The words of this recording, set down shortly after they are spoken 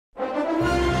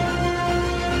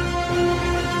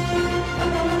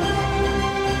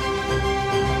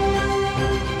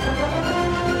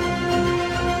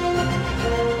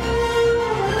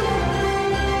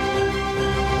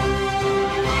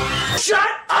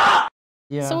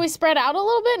Yeah. So we spread out a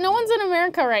little bit? No one's in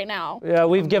America right now. Yeah,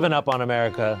 we've given up on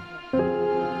America.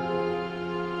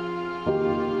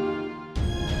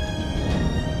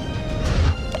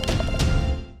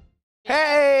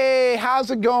 Hey, how's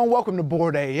it going? Welcome to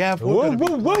Board AF. We're going to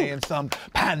be playing some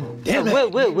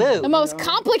Pandemic. The most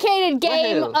complicated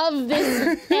game of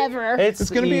this ever. It's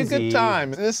going to be a good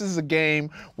time. This is a game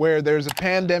where there's a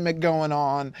pandemic going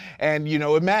on, and you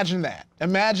know, imagine that.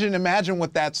 Imagine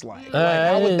what that's like.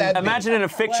 How would that imagine in a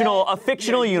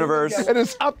fictional universe. And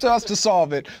it's up to us to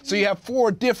solve it. So you have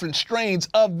 4 different strains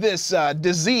of this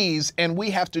disease, and we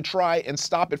have to try and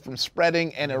stop it from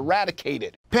spreading and eradicate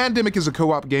it. Pandemic is a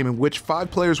co-op game in which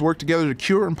 5 players work together to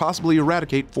cure and possibly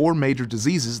eradicate 4 major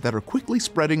diseases that are quickly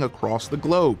spreading across the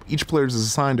globe. Each player is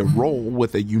assigned a role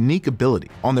with a unique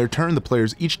ability. On their turn, the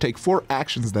players each take 4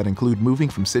 actions that include moving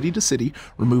from city to city,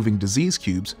 removing disease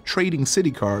cubes, trading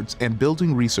city cards, and building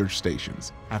research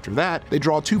stations. After that, they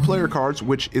draw 2 player cards,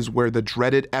 which is where the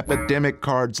dreaded epidemic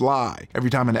cards lie. Every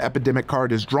time an epidemic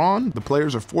card is drawn, the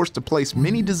players are forced to place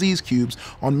many disease cubes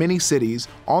on many cities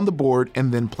on the board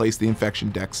and then place the infection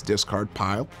deck's discard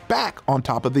pile back on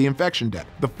top of the infection deck.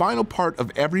 The final part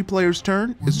of every player's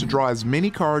turn is to draw as many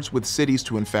cards with cities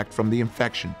to infect from the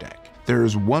infection deck. There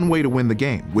is one way to win the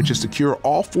game, which is to cure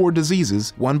all 4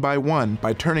 diseases one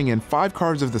by turning in 5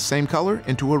 cards of the same color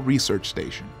into a research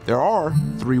station. There are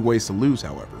 3 ways to lose,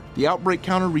 however. The outbreak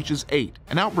counter reaches 8.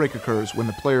 An outbreak occurs when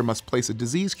the player must place a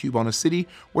disease cube on a city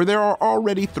where there are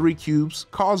already 3 cubes,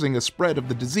 causing a spread of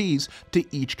the disease to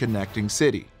each connecting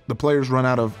city. The players run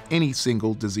out of any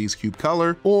single disease cube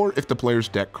color, or if the player's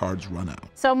deck cards run out.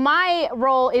 So my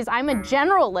role is I'm a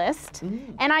generalist,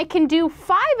 and I can do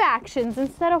 5 actions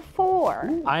instead of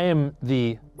 4. I am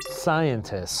the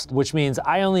scientist, which means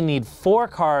I only need 4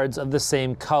 cards of the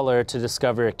same color to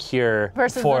discover a cure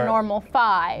versus the normal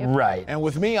 5. Right. And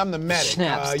with me, I'm the medic.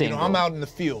 You know, I'm out in the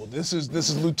field. This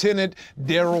is Lieutenant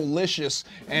Darylicious,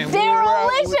 and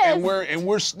we're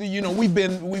you know,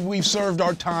 we've served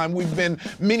our time. We've been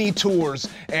many tours,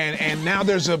 and now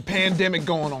there's a pandemic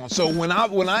going on. So when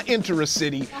I enter a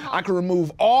city, I can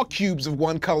remove all cubes of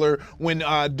one color when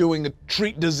doing a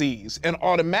treat disease, and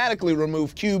automatically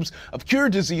remove cubes of cure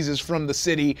diseases from the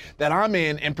city that I'm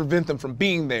in and prevent them from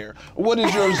being there. What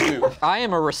does yours do? I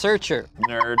am a researcher.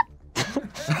 Nerd.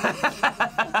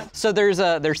 So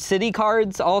there's city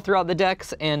cards all throughout the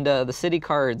decks, and the city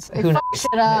cards They f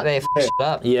shit up. They f shit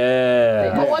up.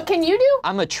 Yeah. But what can you do?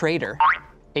 I'm a trader.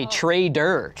 A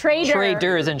trader. Trader.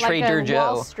 Trader is in like Trader Joe.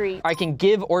 Wall Street. I can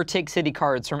give or take city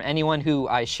cards from anyone who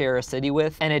I share a city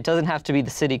with, and it doesn't have to be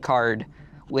the city card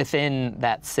within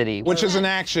that city. Which is an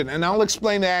action, and I'll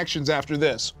explain the actions after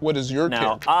this. What is your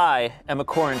character? I am a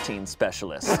quarantine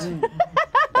specialist.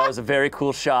 That was a very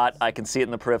cool shot. I can see it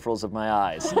in the peripherals of my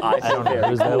eyes. I don't know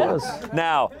who that was.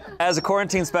 Now, as a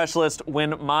quarantine specialist,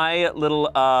 when my little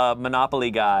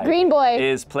Monopoly guy Green boy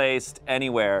is placed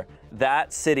anywhere,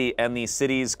 that city and the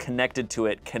cities connected to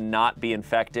it cannot be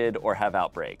infected or have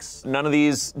outbreaks. None of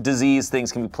these disease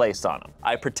things can be placed on them.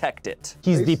 I protect it.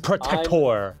 He's the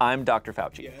protector. I'm Dr.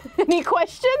 Fauci. Any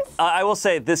questions? I will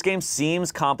say, this game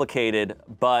seems complicated,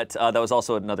 but that was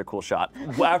also another cool shot.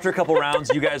 After a couple rounds,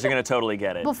 you guys are gonna totally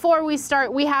get it. Before we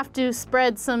start, we have to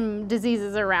spread some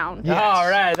diseases around. Yes. All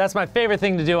right, that's my favorite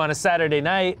thing to do on a Saturday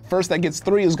night. First that gets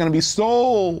 3 is gonna be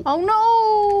Seoul. Oh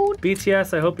no!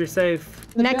 BTS, I hope you're safe.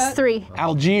 Next 3.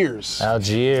 Algiers.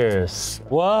 Algiers.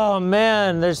 Whoa,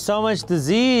 man, there's so much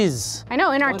disease. I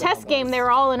know, in our test game, they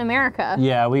were all in America.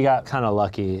 Yeah, we got kind of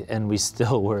lucky, and we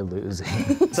still were losing.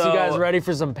 So you guys ready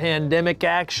for some pandemic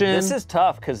action? This is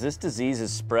tough, because this disease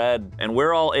is spread, and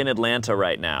we're all in Atlanta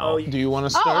right now. Do you want to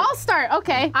start? Oh, I'll start,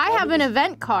 okay. I have an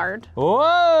event card.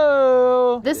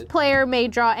 Whoa! This player may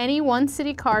draw any 1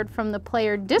 city card from the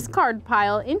player discard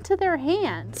pile into their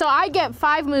hand. So I get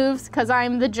 5 moves, because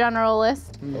I'm the generalist.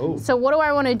 Oh. So what do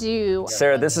I want to do?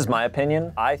 Sarah, this is my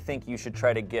opinion. I think you should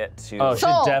try to get to... Oh, should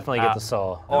Seoul. definitely get to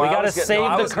Seoul. Or We I gotta was get- save no,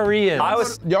 I the was-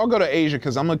 Koreans. Y'all go to Asia,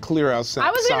 because I'm gonna clear out Sao I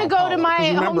was gonna go Paulo. to my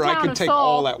 'Cause remember, I hometown could of take Seoul.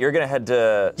 all that. You're gonna head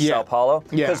to Sao Paulo?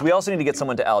 Yeah. Because we also need to get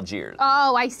someone to Algiers.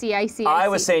 Oh, I see. I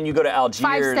was saying you go to Algiers.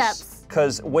 5 steps.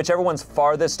 Because whichever one's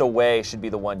farthest away should be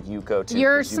the one you go to.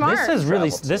 You're 'cause you smart.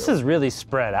 This is really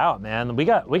spread out, man. We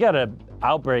got a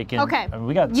outbreak and Okay.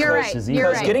 we got You're close right. disease. You're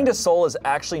Because right. getting to Seoul is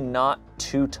actually not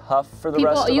too tough for the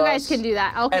rest of us. You guys can do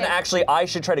that. Okay. And actually, I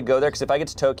should try to go there, because if I get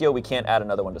to Tokyo, we can't add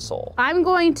another one to Seoul. I'm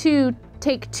going to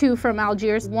take 2 from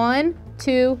Algiers. 1,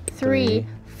 2, 3,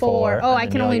 4. Oh, I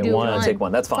and can you only only get do one. 1. Take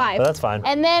one, that's fine. 5. But that's fine.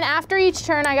 And then after each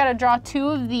turn, I gotta draw 2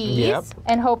 of these Yep.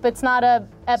 and hope it's not a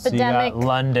epidemic. So you got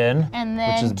London, And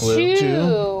then which is blue.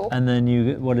 2. And then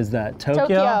you, what is that?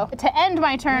 Tokyo. To end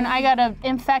my turn, I gotta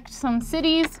infect some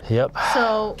cities. Yep.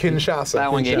 So Kinshasa.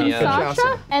 That one gave me a-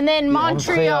 Kinshasa, and then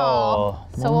Montreal.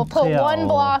 So we'll put Montreal. 1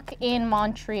 block in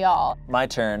Montreal. My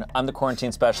turn. I'm the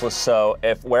quarantine specialist, so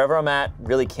if wherever I'm at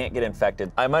really can't get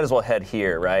infected, I might as well head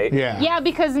here, right? Yeah. Yeah,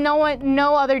 because no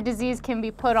other disease can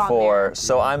be put on there.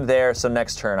 So I'm there, so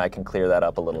next turn I can clear that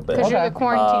up a little bit. Because you're the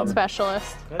quarantine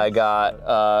specialist. I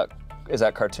got, is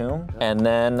that Khartoum? And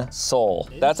then Seoul.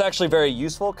 That's actually very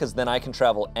useful because then I can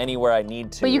travel anywhere I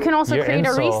need to. But you can also You're create in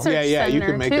a Seoul. research Yeah, center you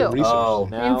can make too. a research. Oh,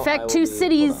 now I Infect will 2 be-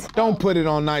 cities. Don't put it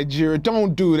on Nigeria.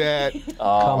 Don't do that.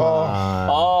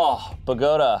 Oh,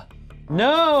 Bogota.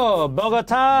 No,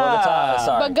 Bogota. Bogota,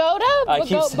 sorry. Bogota? I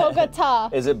keep saying- Bogota.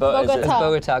 Is it Bogota?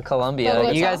 Bogota, Colombia.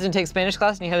 Bogota. You guys didn't take Spanish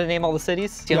class and you had to name all the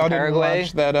cities? Y'all didn't Paraguay.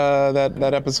 watch that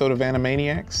that episode of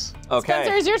Animaniacs? Okay.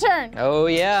 Spencer, it's your turn. Oh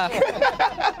yeah.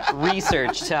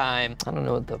 Research time. I don't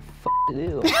know what the to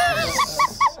do.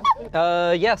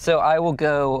 Yeah, so I will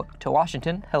go to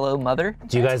Washington. Hello, mother.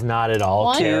 Do you guys not at all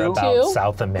 1, care 2, about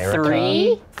South America?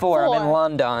 3, 4. I'm in 4.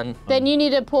 London. Then you need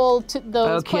to pull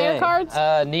those player cards.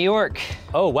 New York.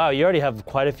 Oh, wow, you already have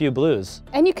quite a few blues.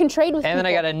 And you can trade with And then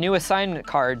I people. got a new assignment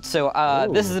card. So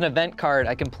this is an event card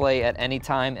I can play at any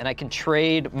time, and I can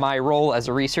trade my role as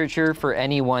a researcher for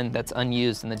anyone that's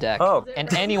unused in the deck. Oh.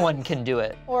 And anyone can do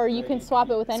it. Or you can swap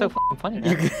it with So anyone. f***ing funny.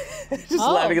 Man. Just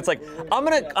laughing. It's like I'm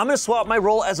gonna swap my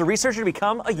role as a researcher to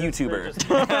become a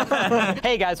YouTuber.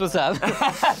 Hey guys, what's up?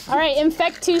 All right,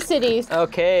 infect 2 cities.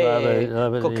 Okay.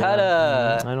 Love it,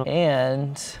 Kolkata I don't-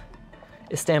 and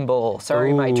Istanbul.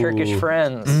 Sorry, my Turkish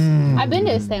friends. I've been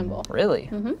to Istanbul. Really?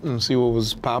 See what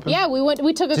was popping? Yeah,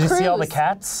 we took a Did you cruise. see all the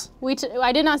cats?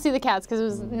 I did not see the cats because it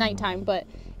was nighttime, but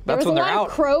there That's was a when they're lot out.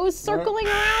 of crows circling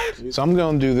around. So I'm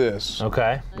gonna do this.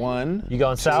 Okay. 1, You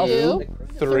going south? 2,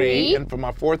 3, 3. and for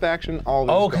my 4th action, all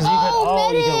these Oh, go. because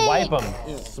you can wipe medic!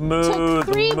 them. Smooth.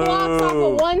 Took 3 blocks off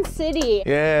of 1 city.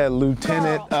 Yeah,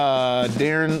 Lieutenant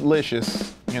Darren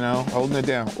Licious, holding it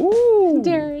down. Ooh.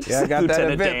 Darren. Yeah, I got that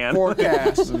Lieutenant event Dan.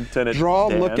 forecast. Lieutenant Draw,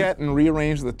 Dan. look at, and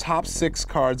rearrange the top 6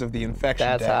 cards of the infection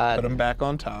That's deck. hot. Put them back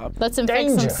on top. Let's infect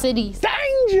Danger. some cities.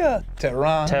 Danger!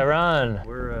 Tehran. Tehran.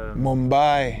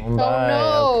 Mumbai. Oh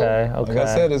no. Okay, Like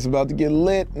I said, it's about to get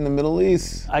lit in the Middle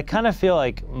East. I kind of feel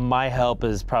like my help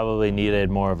is probably needed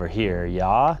more over here,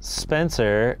 yeah?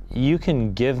 Spencer, you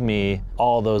can give me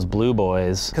all those blue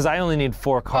boys, because I only need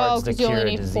 4 cards to 'cause you cure only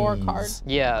a need disease. 4 cards.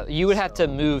 Yeah, you would have to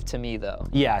move to me though.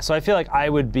 Yeah, so I feel like I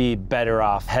would be better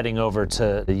off heading over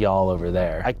to y'all over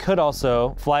there. I could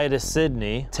also fly to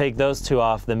Sydney, take those 2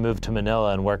 off, then move to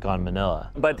Manila and work on Manila.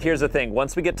 But here's the thing,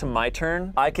 once we get to my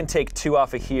turn, I can take 2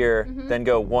 off of here, then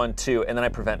go 1, 2, and then I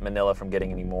prevent Manila from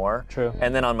getting any more. True.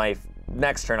 And then on my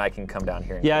next turn, I can come down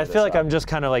here and Yeah, I clear feel this like up. I'm just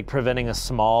kind of like preventing a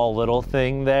small little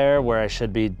thing there where I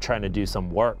should be trying to do some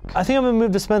work. I think I'm gonna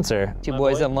move to Spencer. 2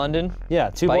 boys in London. Yeah,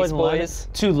 2 Spice boys in London, boys.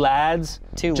 2 lads.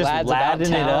 2 just lads about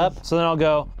ladding it town. up. So then I'll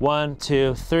go 1,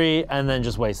 2, 3, and then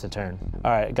just waste a turn.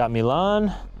 All right, got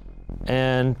Milan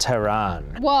and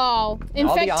Tehran. Whoa.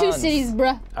 Infect 2 ons. cities,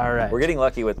 bruh. All right. We're getting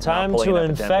lucky with Time not pulling to an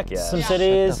epidemic infect yet. some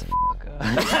cities.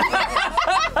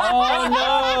 Oh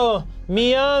no,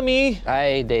 Miami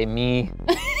Ay de mi.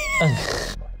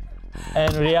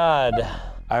 and Riyadh.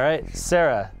 All right,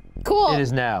 Sarah, Cool. it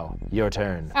is now your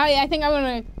turn. I think I'm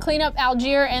gonna clean up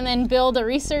Algiers and then build a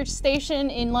research station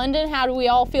in London. How do we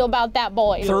all feel about that,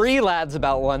 boys? 3 lads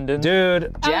about London. Dude,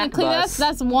 I'm gonna Jack clean bus.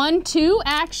 that's 1, 2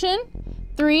 action,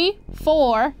 3,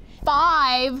 4,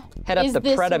 5. Head up is the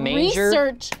this Preda manger.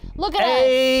 research. Look at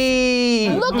hey!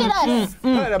 us. Look at us.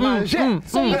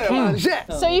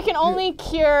 Mm-hmm. So you can only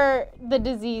cure the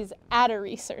disease at a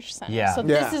research center. Yeah. So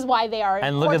Yeah. this is why they are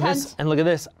And look at this, important. and look at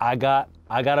this. I got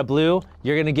a blue.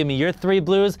 You're gonna give me your 3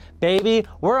 blues. Baby,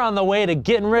 we're on the way to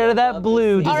getting rid of that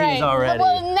blue disease All right. already.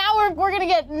 Well, now we're gonna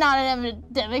get not an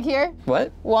epidemic here.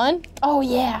 What? 1. Oh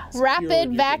yeah.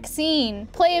 Rapid vaccine.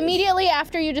 Play immediately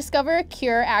after you discover a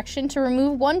cure action to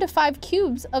remove 1 to 5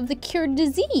 cubes of the cured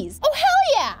disease. Oh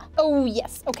hell yeah! Oh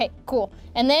yes. Okay, cool.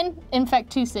 And then infect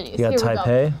 2 cities. You got Here we go.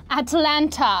 Taipei?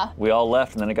 Atlanta. We all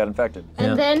left and then it got infected.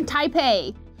 And then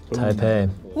Taipei. Taipei.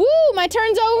 Woo! My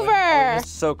turn's over.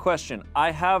 So question,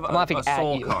 I have a laughing at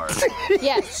soul you. card.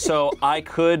 Yes. So I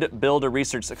could build a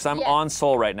research, because I'm Yes. on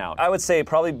Seoul right now. I would say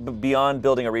probably beyond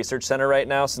building a research center right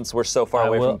now, since we're so far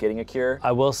away will- from getting a cure.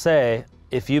 I will say,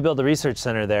 if you build a research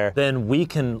center there, then we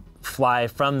can fly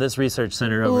from this research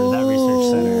center over to that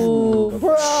research center. Ooh,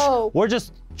 bro. We're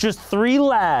just Just 3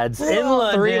 lads in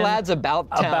London. 3 lads about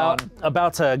town.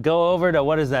 About to go over to,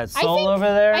 what is that, Seoul over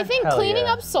there? I think Hell cleaning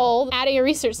yeah. up Seoul, adding a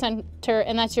research center,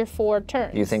 and that's your 4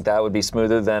 turns. You think that would be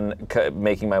smoother than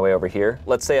making my way over here?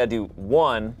 Let's say I do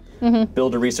 1,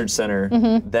 build a research center,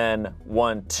 then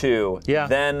 1, 2,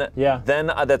 then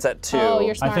that's at 2. Oh,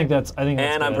 you're smart. I think that's and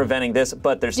good. I'm preventing this,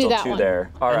 but there's Do still that 2 one.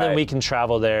 there. All And right. then we can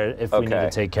travel there if we need to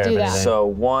take care of Do that. anything. So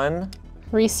 1,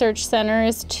 Research center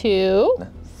is 2.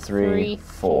 3,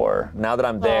 4. Now that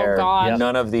I'm there, God.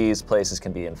 none of these places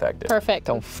can be infected. Perfect.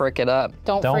 Don't frick it up.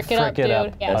 Don't Don't frick it up, dude.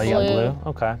 Yeah, oh, you got blue?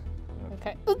 Okay.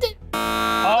 Okay.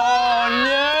 Oh,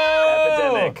 no!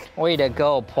 Epidemic. Way to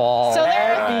go, Paul. So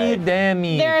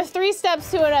Epidemic. there are 3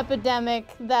 steps to an epidemic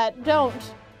that don't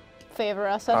favor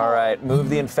us at all. All right, move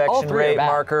the All infection 3 are rate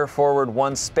back. marker forward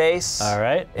 1 space. All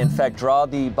right. Infect, draw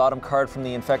the bottom card from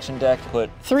the infection deck, put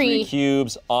 3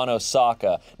 cubes on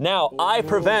Osaka. Now, I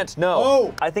prevent,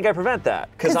 I think I prevent that.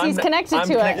 'Cause he's connected I'm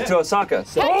to it. connected to Osaka.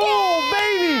 So, Oh,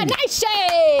 baby! Nice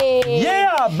Shane!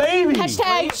 Yeah, baby!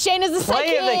 Hashtag Shane is the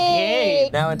Play of the game.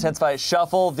 psychic! now intensify,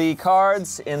 shuffle the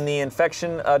cards in the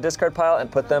infection discard pile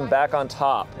and put them back on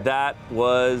top. That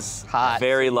was Hot.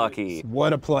 very lucky.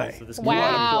 What a play. Wow. What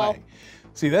a play.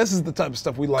 See, this is the type of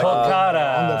stuff we like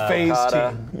Kolkata. on the phase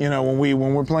Kolkata. team. You know,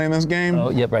 when we're playing this game, Oh,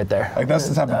 yep, right there. like that's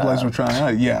the type of plays we're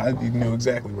trying. Yeah, you knew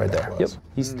exactly where that was.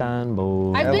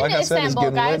 Istanbul. I've Yeah, been like to I said, it's Istanbul,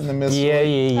 getting lit guys. in the midst Yeah, of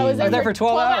yeah, I was yeah. there for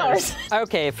 12 hours.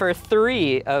 Okay, for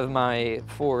 3 of my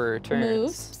 4 turns.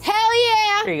 Moves. Hell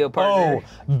yeah! There you go, partner.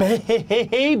 Oh,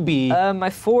 baby. My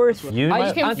 4th. You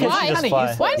might- can I'm fly. kinda fly.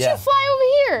 useless. Why don't Yeah. you fly over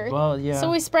here? Well, yeah. So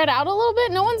we spread out a little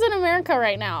bit? No one's in America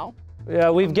right now. Yeah,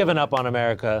 we've given up on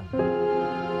America.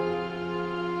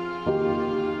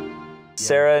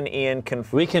 Sarah and Ian can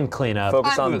We can clean up.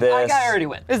 focus on this. I already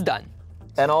win. It's done.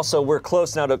 And also, we're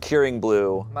close now to curing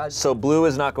blue, so blue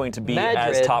is not going to be as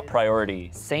Madrid. top priority.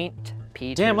 St.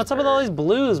 Petersburg. Damn, what's up with all these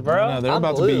blues, bro? No, they're I'm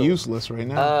about to be blue. useless right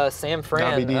now. San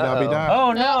Fran. Dobby dee dobby Uh-oh. da.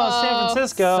 Oh no, San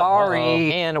Francisco.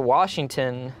 Sorry. And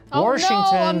Washington. Oh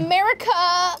Washington. no, America!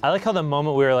 I like how the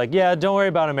moment we were like, yeah, don't worry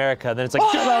about America. Then it's like,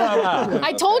 blah, blah, blah.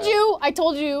 I told you, I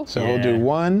told you. So we'll do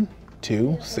 1,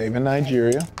 2, saving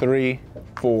Nigeria, 3,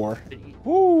 4.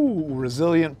 Ooh,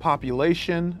 resilient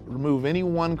population. Remove any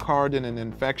 1 card in an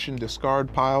infection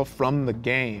discard pile from the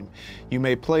game. You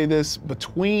may play this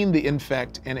between the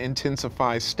infect and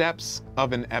intensify steps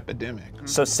of an epidemic.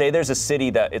 So say there's a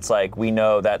city that it's like, we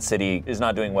know that city is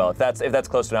not doing well. If that's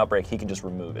close to an outbreak, he can just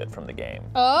remove it from the game.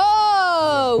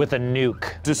 Oh! With a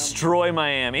nuke. Destroy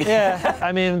Miami. Yeah,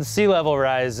 I mean, sea level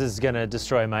rise is gonna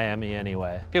destroy Miami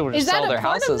anyway. People Is just sell that their a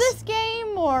part houses. of this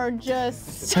game or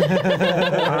just? All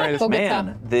right, it's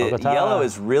Man, the Bogota. yellow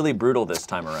is really brutal this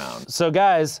time around. So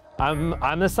guys,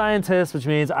 I'm the scientist, which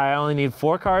means I only need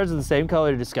 4 cards of the same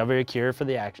color to discover a cure for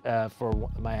the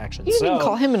my action. You didn't even So,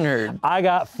 call him a nerd. I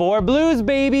got 4 blues,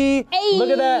 baby. Hey. Look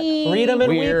at that. Read them and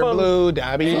weep Weird 'em. blue,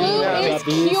 dobby Blue is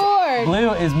cured.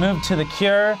 Blue is moved to the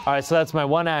cure. All right, so that's my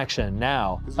 1 action.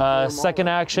 Now, second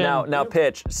action. Now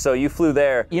pitch. So you flew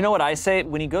there. You know what I say?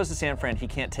 When he goes to San Fran, he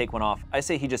can't take one off. I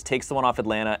say he just takes the one off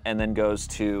Atlanta and then goes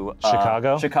to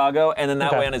Chicago? and then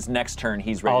that Okay. way on his next turn,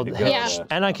 he's ready to go. Yeah.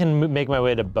 And I can make my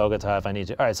way to Bogota if I need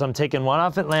to. All right, so I'm taking 1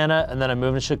 off Atlanta, and then I'm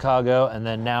moving to Chicago, and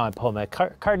then now I pull my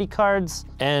cardy cards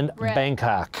and Right.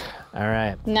 Bangkok. All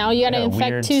right. Now you gotta Got a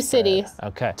infect weird 2 spread. cities.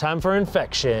 Okay, time for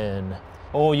infection.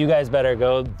 Oh, you guys better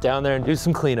go down there and do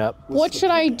some cleanup. What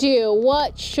should I do?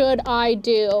 What should I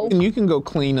do? And you can go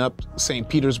clean up St.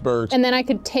 Petersburg. And then I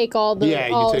could take all the Yeah,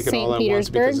 you all can take it St. all at once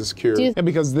Petersburg. because it's cured. Do- And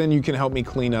because then you can help me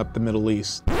clean up the Middle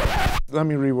East. Let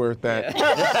me reword that.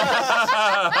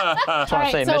 all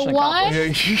right, say so mission 1,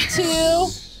 2,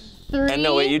 3. And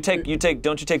no, wait,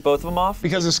 don't you take both of them off?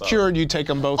 Because it's cured, you take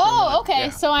them both. in Oh, one. okay. Yeah.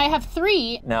 So I have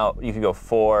 3, Now you can go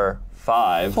 4,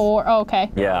 5. 4. Oh,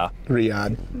 okay. Yeah.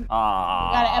 Riyadh.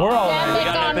 Got an We're all epidemic we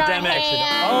got an on our epidemic.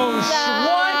 hands.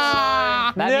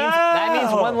 That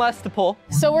means 1 less to pull.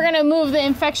 So we're gonna move the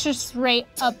infectious rate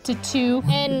up to 2,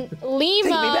 and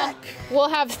Lima will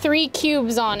have 3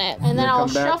 cubes on it, and then I'll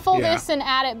come back? shuffle Yeah. this and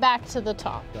add it back to the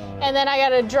top. And then I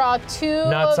gotta draw 2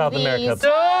 Not of South these.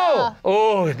 America. Ah,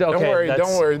 Oh, okay. Don't worry,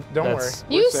 don't worry. that's-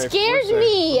 you We're safe, scared we're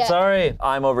safe. me. Sorry.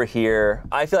 I'm over here.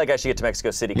 I feel like I should get to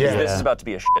Mexico City because Yeah. this is about to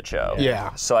be a shit show.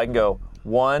 Yeah. So I can go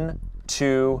 1,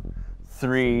 2,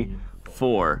 3,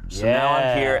 4. So now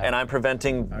I'm here and I'm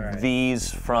preventing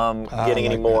these from getting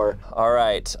any more. All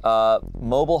right.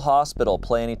 Mobile hospital.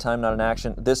 Play anytime, not an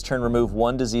action. This turn, remove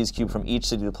 1 disease cube from each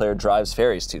city the player drives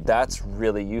ferries to. That's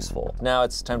really useful. Now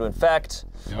it's time to infect.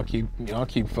 Y'all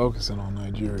keep focusing on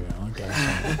Nigeria.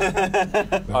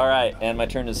 Okay. All right, and my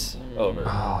turn is over.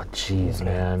 Oh, jeez,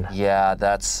 man. Yeah,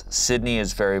 Sydney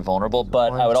is very vulnerable,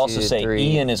 but I would also say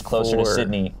Ian is closer to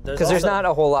Sydney. Because there's not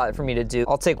a whole lot for me to do.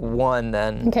 I'll take 1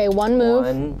 then. Okay, 1 move. 1,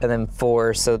 and then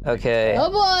 4, so, okay.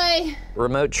 Oh boy.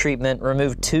 Remote treatment,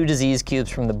 remove 2 disease cubes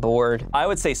from the board. I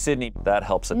would say Sydney, that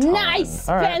helps a ton. Nice,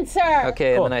 All right. Spencer.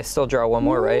 Okay, and then I still draw 1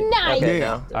 more, right? Nice. Okay,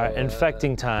 Yeah. no. All right,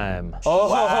 infecting time.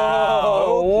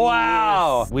 Oh,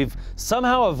 Wow. We've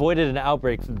somehow avoided an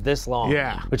outbreak this long.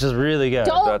 Yeah. Which is really good.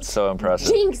 Don't That's so impressive.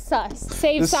 jinx us.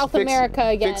 Save South America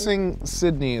again. Fixing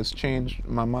Sydney has changed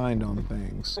my mind on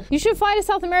things. You should fly to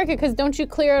South America because don't you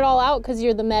clear it all out because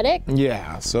you're the medic?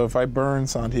 Yeah, so if I burn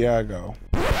Santiago,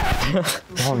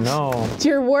 Oh, no. It's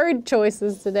your word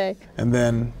choices today. and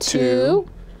then 2,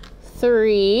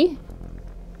 3,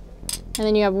 and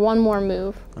then you have 1 more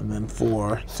move. and then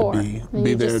 4 4. to Then be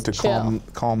you there just to chill.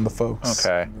 calm the folks.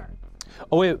 Okay.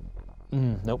 Oh, wait.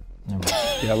 Nope. Never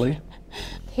mind. Yelly?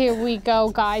 Here we go,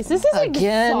 guys. This is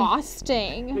Again?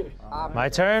 exhausting. My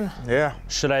turn? Yeah.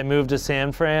 Should I move to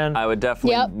San Fran? I would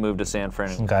definitely Yep. move to San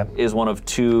Fran. Okay. Is one of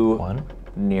 2 1.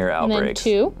 near And then outbreaks.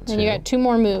 2. Then you got 2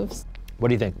 more moves. What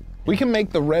do you think? We can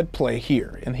make the red play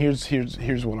here, and here's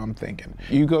what I'm thinking.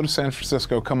 You go to San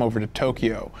Francisco, come over to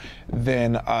Tokyo,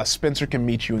 then Spencer can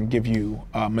meet you and give you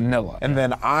Manila, and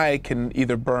then I can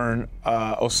either burn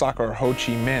Osaka or Ho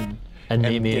Chi Minh. And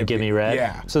meet me and give me red?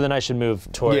 Yeah. So then I should move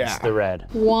towards Yeah. the red.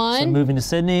 1. So moving to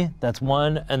Sydney, that's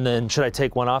 1. And then should I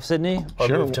take 1 off Sydney or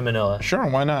Sure. move to Manila? Sure,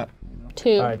 why not?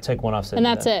 2. All right, take 1 off Sydney. And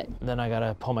that's then. it. Then I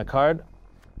gotta pull my card.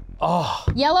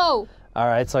 Yellow. All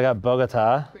right, so I got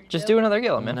Bogota. Just do another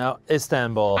yellow, man. Now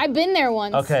Istanbul. I've been there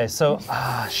once. Okay, so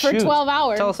For shoot. 12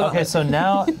 hours. Tell us about Okay, it. so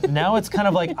now it's kind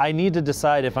of like I need to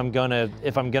decide if I'm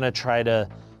gonna try to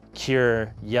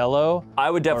cure yellow.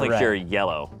 I would definitely red. cure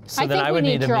yellow. So I then think I we would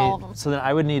need need to to all meet. of them. So then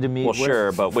I would need to meet. Well, with-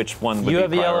 sure, but which one would You be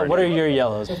have a yellow. priority? What are your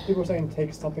yellows? People are saying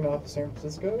take something off San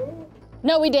Francisco.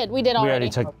 No, we did. We did We already. already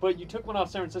took. But you took 1 off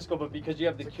San Francisco, but because you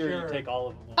have the cure, you take all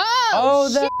of them. Oh,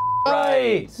 shit. that's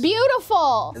right.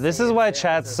 Beautiful. This is why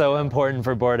chat's so important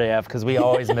for Board AF because we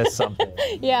always miss something.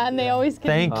 Yeah, and they always can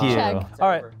Thank you. check. All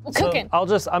right. So cooking.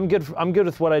 I'm good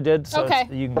with what I did. So Okay.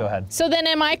 you can go ahead. So then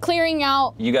am I clearing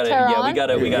out You gotta, yeah, we Tehran?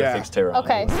 gotta Yeah. fix Tehran.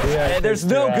 Okay. Hey, there's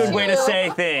no good way to say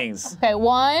things. Okay,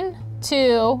 1,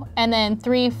 2, and then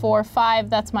 3, 4, 5.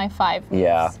 That's my 5.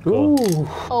 Yeah. Ooh.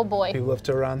 Oh boy. You left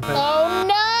around thing. Oh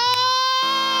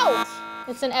no!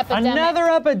 It's an epidemic. Another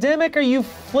epidemic? Are you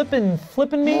flipping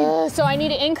me? So I need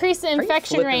to increase the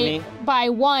infection flipping rate me? by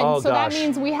 1. Oh, so gosh. that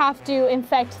means we have to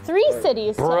infect 3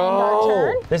 cities to end our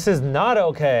turn. This is not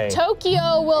okay.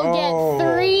 Tokyo will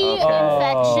get 3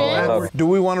 infections. Do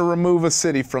we want to remove a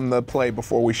city from the play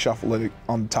before we shuffle it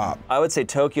on top? I would say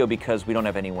Tokyo because we don't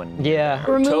have anyone. Yeah.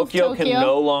 Remove Tokyo can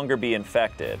no longer be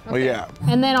infected. Well, yeah.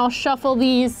 And then I'll shuffle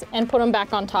these and put them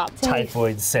back on top.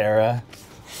 Typhoid Sarah.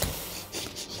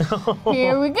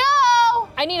 Here we go.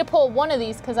 I need to pull 1 of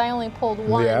these because I only pulled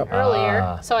 1 Yep.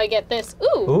 earlier. So I get this.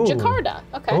 Ooh, Ooh. Jakarta.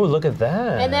 Okay. Oh, look at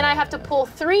that. And then I have to pull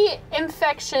 3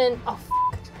 infection. Oh,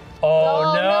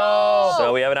 Oh, no.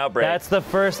 So we have an outbreak. That's the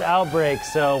first outbreak.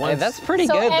 So Hey, once that's pretty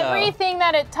so good, though. everything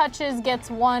that it touches gets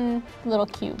 1 little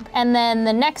cube. And then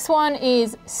the next one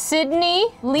is Sydney,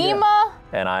 Lima.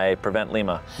 and I prevent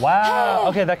Lima. wow.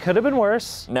 Okay, that could have been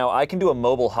worse. Now I can do a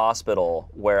mobile hospital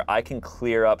where I can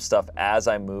clear up stuff as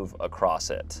I move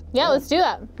across it. Yeah, let's do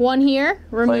that. 1 here,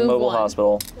 Playing remove mobile 1.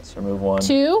 hospital. Let's remove 1.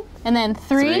 2, and then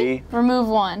 3, 3. remove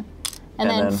 1. And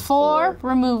then 4,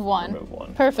 remove 1. Remove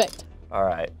 1. Perfect. All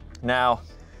right. Now,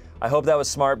 I hope that was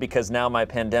smart because now my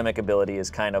pandemic ability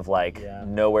is kind of like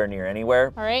nowhere near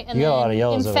anywhere. All right, and You got a then lot of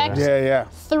yellows over infect there. Yeah, yeah.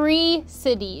 3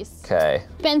 cities. Okay.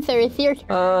 Spencer, it's your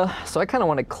turn. So I kind of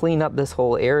want to clean up this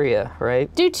whole area,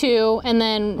 right? Do 2, and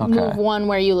then move 1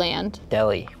 where you land.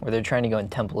 Delhi, where they're trying to go in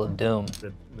Temple of Doom.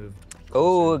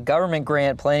 Oh, government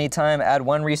grant, play anytime, add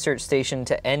 1 research station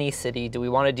to any city. Do we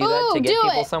want to do that Ooh, to get do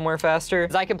people it. somewhere faster?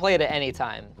 'Cause I can play it at any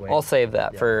time. I'll save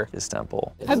that for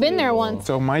Istanbul. I've been there once.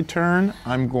 So my turn,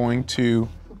 I'm going to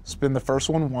spin the first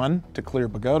one to clear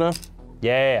Bogota.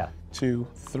 Yeah. 2,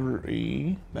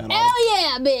 3. Then Hell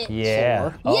yeah, bitch.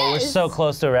 Yeah. Oh, we're Yes. so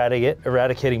close to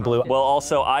eradicating blue. Well,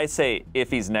 also, I say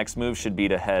Iffy's next move should be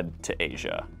to head to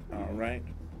Asia. All right.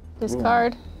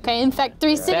 Discard. Okay, infect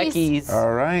 3 cities. Becky's.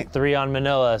 All right. 3 on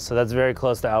Manila, so that's very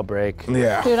close to outbreak.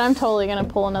 Yeah. Dude, I'm totally gonna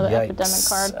pull another epidemic Yikes.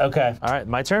 card. Okay. All right,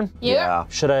 my turn. Yeah.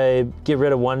 Should I get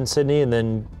rid of 1 Sydney and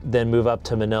then move up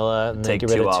to Manila and then Take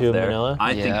get rid 2 of off 2 there. Manila?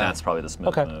 I think Yeah. that's probably the smooth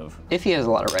Okay. move. If he has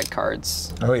a lot of red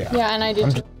cards. Oh, yeah. Yeah, and I do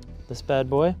too. This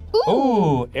bad boy.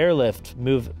 Ooh. Airlift.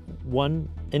 Move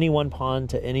any one pawn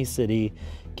to any city.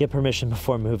 Get permission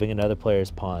before moving another player's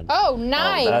pawn. Oh,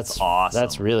 nice. That's awesome.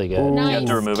 That's really good. Nice. You have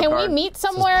to remove a Can card. we meet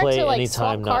somewhere play to like anytime, swap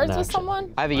not in cards with action.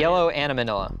 someone? I have a yellow and a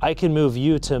manila. I can move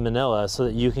you to Manila so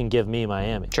that you can give me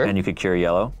Miami. Sure. And you could cure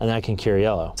yellow. And I can cure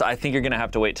yellow. So I think you're gonna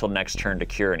have to wait till next turn to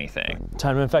cure anything.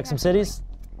 Time to infect some cities?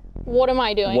 What am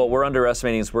I doing? What we're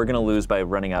underestimating is we're gonna lose by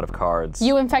running out of cards.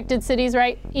 You infected cities,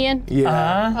 right, Ian?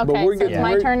 Yeah. Okay, so it's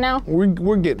my turn now?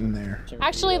 We're getting there.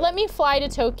 Actually, let me fly to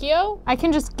Tokyo. I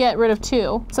can just get rid of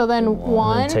 2. So then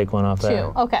 1, take one off 2. there.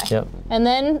 Okay. Yep. And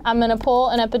then I'm gonna pull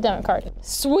an epidemic card.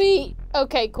 Sweet.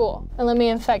 Okay, cool. And let me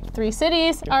infect 3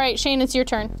 cities. All right, Shane, it's your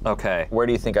turn. Okay, where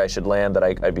do you think I should land that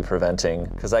I'd be preventing?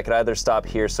 Because I could either stop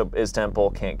here so Istanbul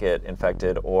can't get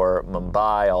infected, or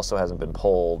Mumbai also hasn't been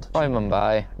pulled. Probably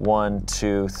Mumbai. 1,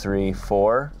 2, 3,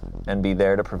 4, and be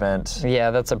there to prevent. Yeah,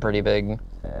 that's a pretty big.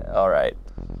 All right.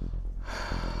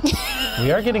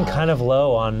 We are getting kind of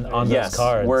low on Yes, those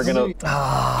cards. we're gonna.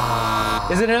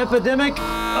 Is it an epidemic?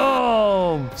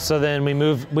 Oh! So then we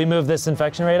move this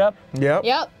infection rate up? Yep.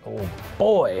 Yep. Oh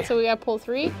boy. So we gotta pull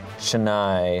 3.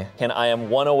 Chennai. And I am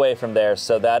 1 away from there,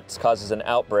 so that causes an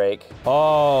outbreak.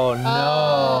 Oh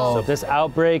no. So this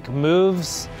outbreak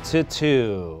moves to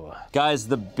 2. Guys,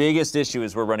 the biggest issue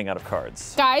is we're running out of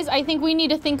cards. Guys, I think we need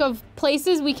to think of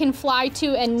places we can fly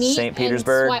to and meet St.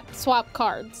 Petersburg. and swap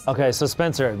cards. Okay, so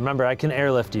Spencer, remember I can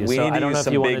airlift you. We so need to I don't use know if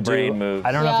some you want big to brain do. moves.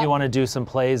 I don't know if Yeah. you want to do some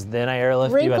plays, then I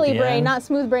airlift you at Wrinkly the brain, end. not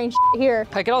smooth brain here.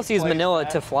 I could also use Manila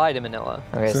to fly to Manila.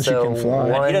 Okay, Since so you can fly.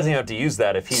 And he doesn't even have to use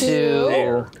that if he's 2,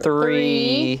 there.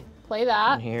 3 Play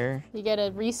that. here. You get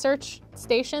a research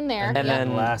station there. And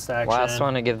then last action. last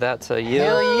one, I give that to you.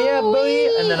 Hell yeah, boy!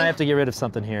 Whee! And then I have to get rid of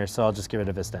something here, so I'll just get rid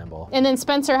of Istanbul. And then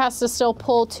Spencer has to still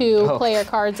pull 2 Oh. player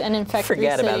cards and infect 3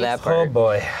 Forget about cities. that Oh part.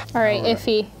 boy. All right,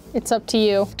 Iffy, it's up to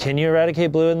you. Can you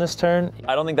eradicate blue in this turn?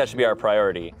 I don't think that should be our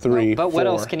priority. 3, But what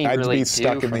 4. else can he I'd really be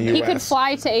stuck do in the from U.S. He could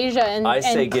fly to Asia and I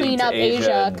say get him clean to up Asia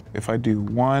Asia. and- If I do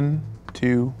 1,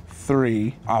 2,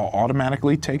 3, I'll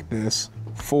automatically take this.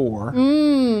 4.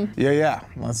 Yeah,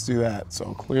 let's do that. So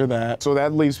clear that. So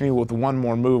that leaves me with 1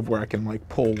 more move where I can like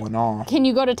pull 1 off. Can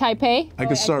you go to Taipei? I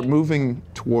can start moving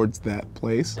towards that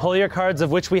place. Pull your cards,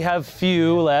 of which we have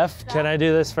few left. Can I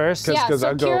do this first? Yeah, 'cause so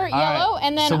I go- cure All yellow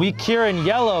and then So we cure in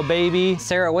yellow, baby.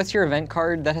 Sarah, what's your event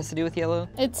card that has to do with yellow?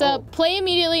 it's a play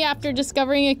immediately after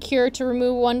discovering a cure to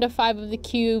remove 1 to 5 of the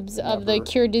cubes of the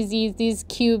cure disease. These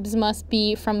cubes must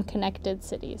be from connected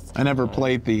cities. I never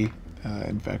played the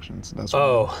infections. That's why.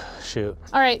 Oh, shoot.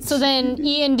 All right, so then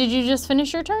Ian, did you just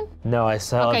finish your turn? No, I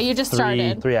still Okay, have you just 3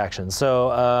 started. 3 actions. So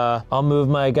I'll move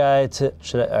my guy to,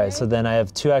 all right, so then I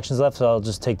have 2 actions left, so I'll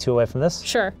just take 2 away from this.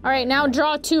 Sure. All right, now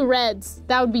draw 2 reds.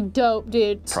 That would be dope,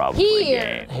 dude. Probably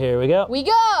Here game. Here we go. we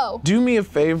go. Do me a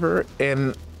favor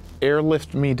and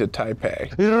airlift me to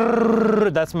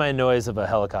Taipei. That's my noise of a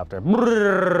helicopter.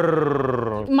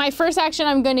 My first action,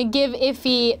 I'm gonna give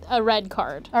Iffy a red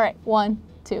card. All right, 1,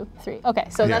 2, 3. Okay,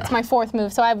 so that's my 4th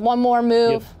move. So I have 1 more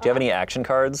move. Do you have any action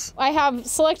cards? I have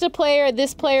select a player.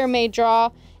 This player may draw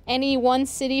any 1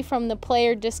 city from the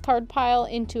player discard pile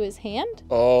into his hand.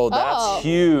 Oh, that's Oh.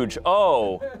 huge.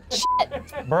 Oh.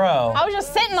 Bro. I was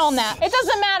just sitting on that. It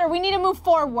doesn't matter. We need to move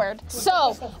forward.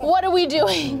 So, what are we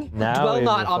doing? Now Dwell we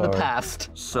not move on the forward. past.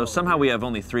 So somehow we have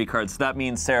only 3 cards. That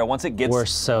means, Sarah, once it gets We're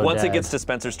so once it dead. gets to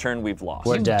Spencer's turn, we've lost.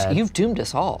 We're dead. You've doomed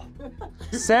us all.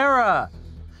 Sarah!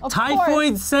 Of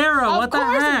Typhoid course. Sarah, Of what the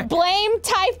course, heck? blame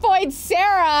Typhoid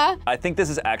Sarah. I think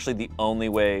this is actually the only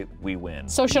way we win.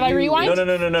 So should I rewind?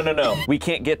 No. We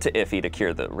can't get to Iffy to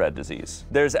cure the red disease.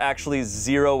 There's actually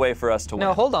 0 way for us to win.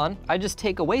 No, hold on. I just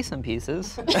take away some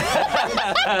pieces.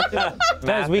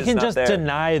 Guys, we can just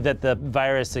deny that the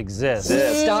virus exists.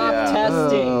 Stop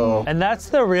testing. And that's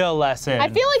the real lesson. I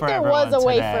feel for like there was everyone a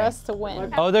way today. for us to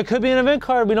win. Oh, there could be an event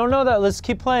card. We don't know that. Let's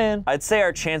keep playing. I'd say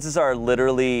our chances are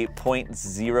literally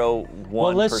 0.01%.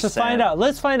 Well, let's just find out.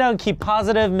 Let's find out and keep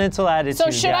positive mental attitude, So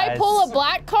should I guys. pull a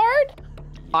black card?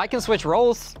 I can switch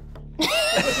roles.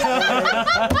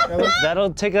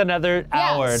 That'll take another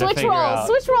hour Yeah, to switch figure roles. out.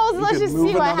 Switch roles. Let's just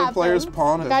see what happens. player's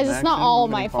pawn as Guys, an it's not action, all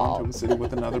moving my a pawn fault. to a city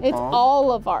with another It's pawn.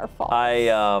 all of our fault.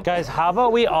 Guys, how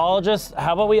about we all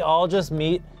just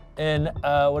meet in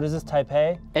what is this,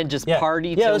 Taipei? And just Yeah. party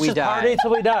yeah, till let's we just die. party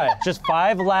till we die. Just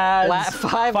 5 lads.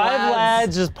 Five lads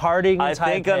lads. just partying in I Taipei,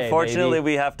 think unfortunately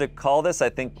baby. we have to call this. I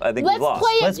think Let's we've lost.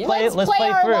 play it. Let's play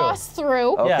our through. loss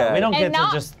through. Okay. Yeah, we don't And get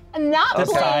not, to just not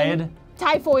decide. blame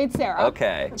Typhoid Sarah.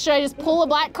 Okay. Should I just pull a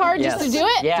black card just to do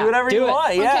it? Yeah. Do whatever you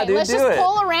want. Yeah, Okay, dude, let's do just it.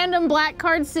 pull a random black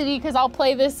card city because I'll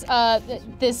play this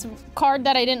this card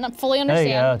that I didn't fully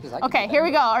understand. There you Okay, here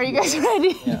we go. Are you guys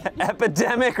ready?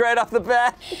 Epidemic right off the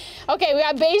bat. Okay, we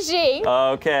got Beijing.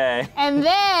 Okay. And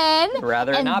then...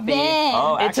 Rather and not be. then-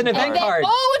 Oh, It's an action event card. card.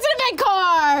 Oh, it's an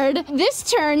event card! This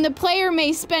turn, the player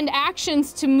may spend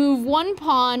actions to move one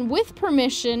pawn with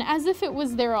permission as if it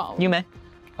was their own. You may.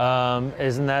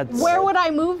 Isn't that... Where would I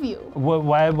move you?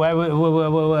 Why, wait.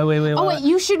 Oh, wait,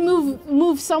 you should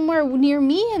move somewhere near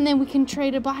me and then we can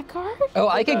trade a black card? Oh,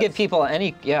 I could give people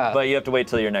any, yeah. But you have to wait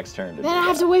till your next turn. To Then do I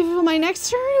have that. to wait for my next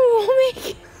turn and we'll make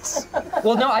it.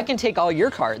 Well, no, I can take all your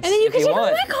cards And then you if can you take all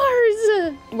want. my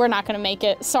cards. We're not gonna make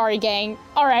it. Sorry, gang.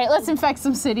 All right, let's infect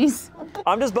some cities.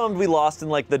 I'm just bummed we lost in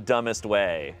like the dumbest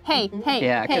way. Hey,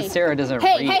 Yeah, because hey. Sarah doesn't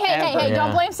Hey, read ever. don't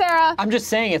Yeah. blame Sarah. I'm just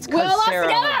saying it's We all because lost Sarah...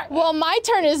 together. Well, my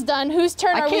turn is done. Whose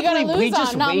turn I are we can't gonna believe lose we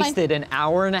just on? Not wasted an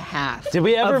hour and a half. Did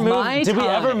we ever of move? my Did we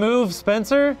ever time. move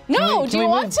Spencer? No, do you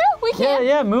want to? We Yeah, can.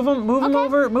 yeah. Move him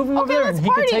over Okay, there, let's and he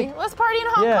can party. take. Let's party in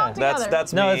Hong Yeah. Kong together.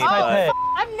 That's No, me. it's but- Taipei.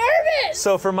 I'm nervous.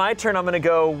 So for my turn, I'm gonna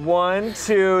go 1,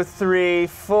 2, 3,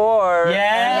 4.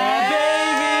 Yeah,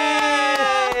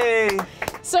 baby!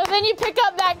 So then you pick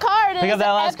up that card. Pick up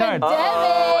that last card.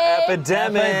 Oh,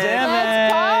 epidemic!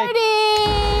 Let's party.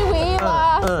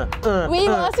 We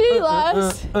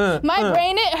lost. My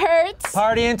brain, it hurts.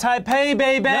 Party in Taipei,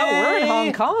 baby. No, we're in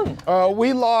Hong Kong.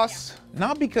 We lost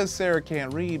not because Sarah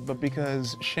can't read, but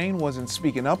because Shane wasn't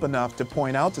speaking up enough to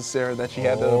point out to Sarah that she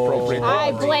had the appropriate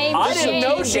I card. blame I didn't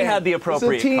know she had the It's a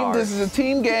appropriate team. card. This is a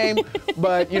team game,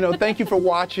 but you know, thank you for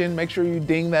watching. Make sure you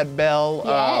ding that bell,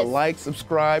 Yes. like,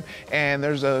 subscribe, and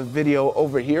there's a video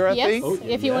over here, I Yes, think.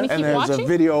 if you want to And keep there's watching. a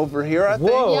video over here, I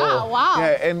think. Whoa. Yeah, wow.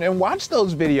 Yeah, and watch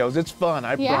those videos. It's fun,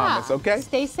 I promise, okay?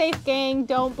 Stay safe, gang.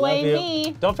 Don't blame Love you.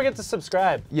 me. Don't forget to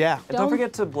subscribe. Yeah. And don't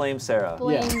forget to blame Sarah.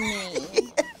 Blame me.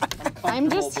 I'm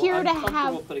just here to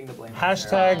have. Putting the blame on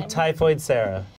Hashtag Typhoid Sarah.